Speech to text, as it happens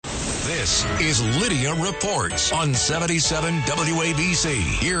This is Lidia Reports on 77 WABC.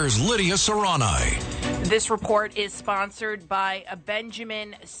 Here's Lidia Serrani. This report is sponsored by a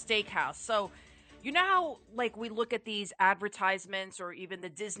Benjamin Steakhouse. So, you know how, like, we look at these advertisements or even the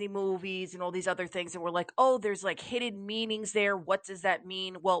Disney movies and all these other things, and we're like, oh, there's, like, hidden meanings there. What does that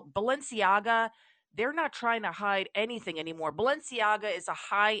mean? Well, Balenciaga, they're not trying to hide anything anymore. Balenciaga is a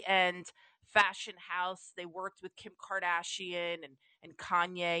high-end fashion house. They worked with Kim Kardashian and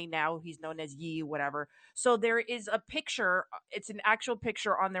Kanye. Now he's known as Ye, whatever. So there is a picture. It's an actual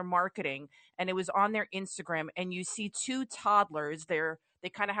picture on their marketing, and it was on their Instagram. And you see two toddlers. They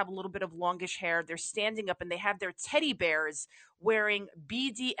kind of have a little bit of longish hair. They're standing up, and they have their teddy bears wearing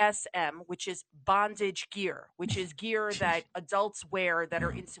BDSM, which is bondage gear, which is gear that adults wear that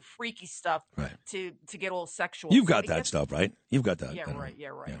are into freaky stuff to get all sexual. You've got that stuff, right? You've got that. Yeah, right.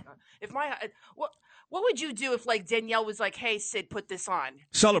 Yeah. If what would you do if, like, Danielle was like, "Hey, Sid, put this on"?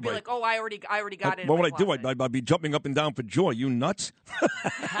 Celebrate. You'd be like, "Oh, I already got it." What would I do? I'd be jumping up and down for joy. You nuts?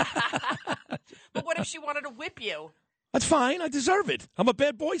 But what if she wanted to whip you? That's fine. I deserve it. I'm a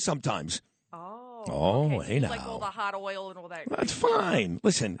bad boy sometimes. Okay. Hey now. Like all the hot oil and all that. That's fine.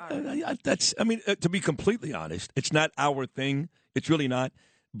 Listen, to be completely honest, it's not our thing. It's really not.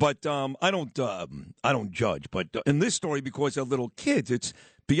 But I don't judge. But in this story, because they're little kids, it's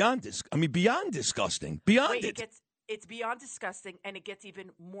beyond disgusting. It's beyond disgusting, and it gets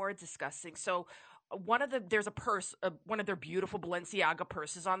even more disgusting. So there's a purse, one of their beautiful Balenciaga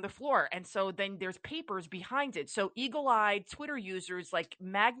purses on the floor. And so then there's papers behind it. So eagle-eyed Twitter users like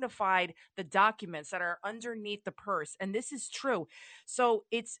magnified the documents that are underneath the purse. And this is true. So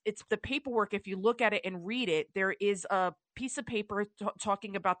it's the paperwork. If you look at it and read it, there is a piece of paper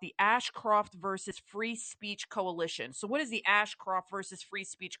talking about the Ashcroft versus Free Speech Coalition. So what is the Ashcroft versus Free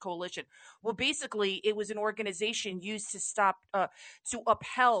Speech Coalition? Well, basically, it was an organization used to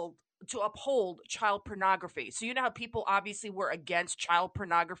uphold child pornography. So you know how people obviously were against child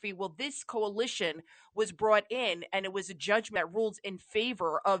pornography? Well, this coalition was brought in, and it was a judgment that ruled in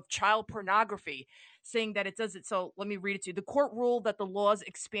favor of child pornography, saying that it doesn't. So let me read it to you. The court ruled that the law's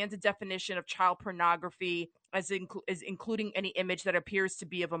expanded definition of child pornography as including any image that appears to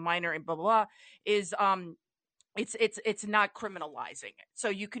be of a minor and blah, blah, blah, is it's not criminalizing it. So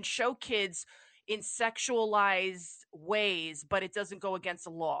you can show kids in sexualized ways, but it doesn't go against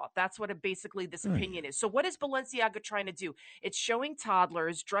the law. That's what basically this opinion is. So what is Balenciaga trying to do? It's showing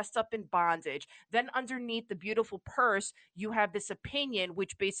toddlers dressed up in bondage. Then underneath the beautiful purse, you have this opinion,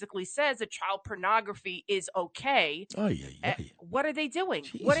 which basically says that child pornography is okay. What are they doing?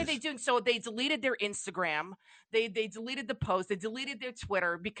 Jesus. What are they doing? So they deleted their Instagram. They deleted the post. They deleted their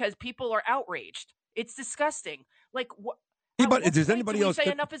Twitter because people are outraged. It's disgusting. Like, what? But does anybody else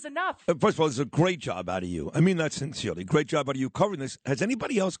say enough is enough? First of all, it's a great job out of you. I mean that sincerely. Great job out of you covering this. Has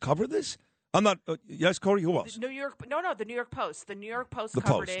anybody else covered this? I'm not. Yes, Corey. Who else? The New York Post. The New York Post the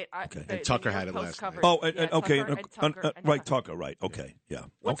covered Post. it. Okay. And Tucker had it last night. Oh, okay. Tucker. Right. Okay. Yeah.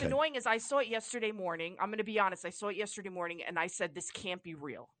 What's annoying is I saw it yesterday morning. I'm going to be honest. I saw it yesterday morning, and I said, "This can't be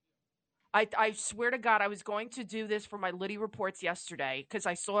real." I swear to God, I was going to do this for my Lidia Reports yesterday because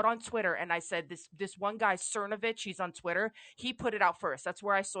I saw it on Twitter, and I said, this one guy, Cernovich, he's on Twitter, he put it out first. That's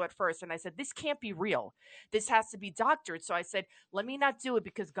where I saw it first. And I said, this can't be real. This has to be doctored. So I said, let me not do it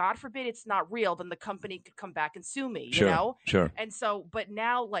because God forbid it's not real. Then the company could come back and sue me, you know? Sure. And so, but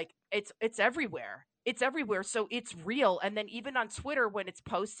now, like, it's everywhere. It's everywhere, so it's real. And then even on Twitter, when it's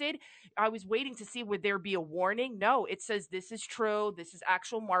posted, I was waiting to see would there be a warning. No, it says this is true. This is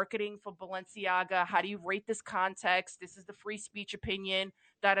actual marketing for Balenciaga. How do you rate this context? This is the free speech opinion.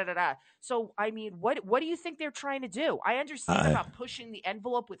 Da-da-da-da. So, I mean, what do you think they're trying to do? I understand about pushing the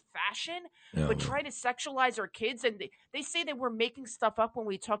envelope with fashion, but trying to sexualize our kids. And they say that we're making stuff up when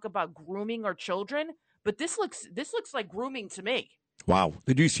we talk about grooming our children, but this looks like grooming to me. Wow.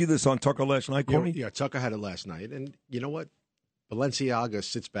 Did you see this on Tucker last night, Corey? Yeah, Tucker had it last night. And you know what? Balenciaga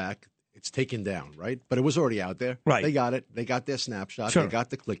sits back. It's taken down, right? But it was already out there. Right. They got it. They got their snapshot. Sure. They got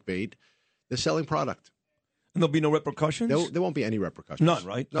the clickbait. They're selling product. And there'll be no repercussions? There won't be any repercussions. None,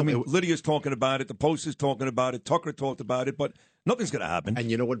 right? No, I mean, Lydia's talking about it. The Post is talking about it. Tucker talked about it. But nothing's going to happen. And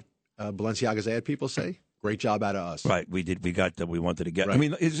you know what Balenciaga's ad people say? Great job out of us. Right. We did. We got that. We wanted to get. Right. I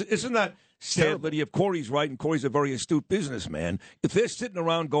mean, isn't that sad, Lydia? If Corey's right, and Corey's a very astute businessman, if they're sitting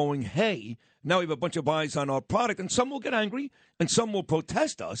around going, hey, now we have a bunch of eyes on our product, and some will get angry, and some will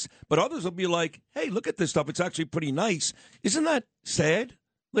protest us, but others will be like, hey, look at this stuff. It's actually pretty nice. Isn't that sad,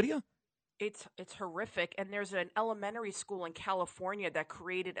 Lydia? It's horrific. And there's an elementary school in California that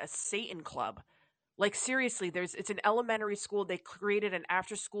created a Satan club. Like seriously, it's an elementary school. They created an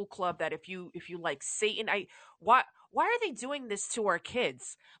after school club that if you like Satan, why are they doing this to our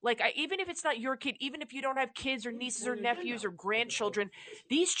kids? Like even if it's not your kid, even if you don't have kids or nieces or nephews or grandchildren,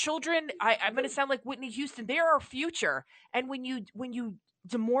 these children, I'm going to sound like Whitney Houston. They're our future, and when you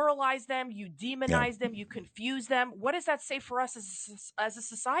demoralize them, you demonize them, you confuse them. What does that say for us as a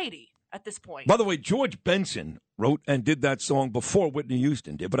society at this point? By the way, George Benson wrote and did that song before Whitney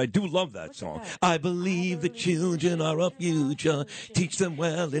Houston did, but I do love that song. I believe the children are our future. Teach them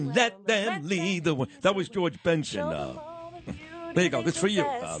well and let them lead the way. That was George Benson. There you go. That's for you,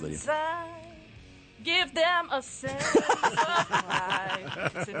 Lydia. Give them a sense of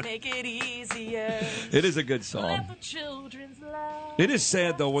life to make it easier. It is a good song. Let the children's life. It is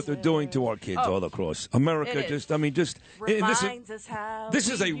sad, though, what they're doing to our kids all across America. This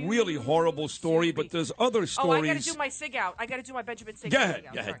is a really horrible story, but there's other stories. Oh, I got to do my sig out. I got to do my Benjamin Steakhouse.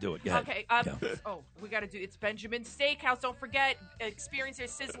 Go ahead, do it. Go ahead. Okay. We got to do. It's Benjamin Steakhouse. Don't forget, experience their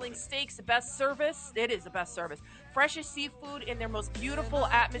sizzling steaks. The best service. It is the best service. Freshest seafood in their most beautiful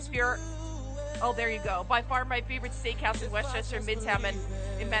atmosphere. Oh, there you go. By far my favorite steakhouse in Westchester, Midtown, and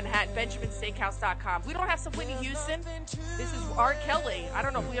in Manhattan, BenjaminSteakhouse.com. We don't have some Whitney Houston. This is R. Kelly. I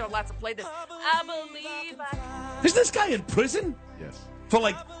don't know if we are allowed to play this. I believe I can. Is this guy in prison? Yes. For,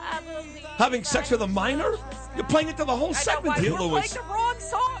 having sex with a minor? You're playing it to the whole segment here, Lewis. You're playing the wrong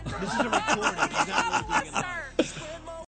song. This is a recording. He's not really doing it live.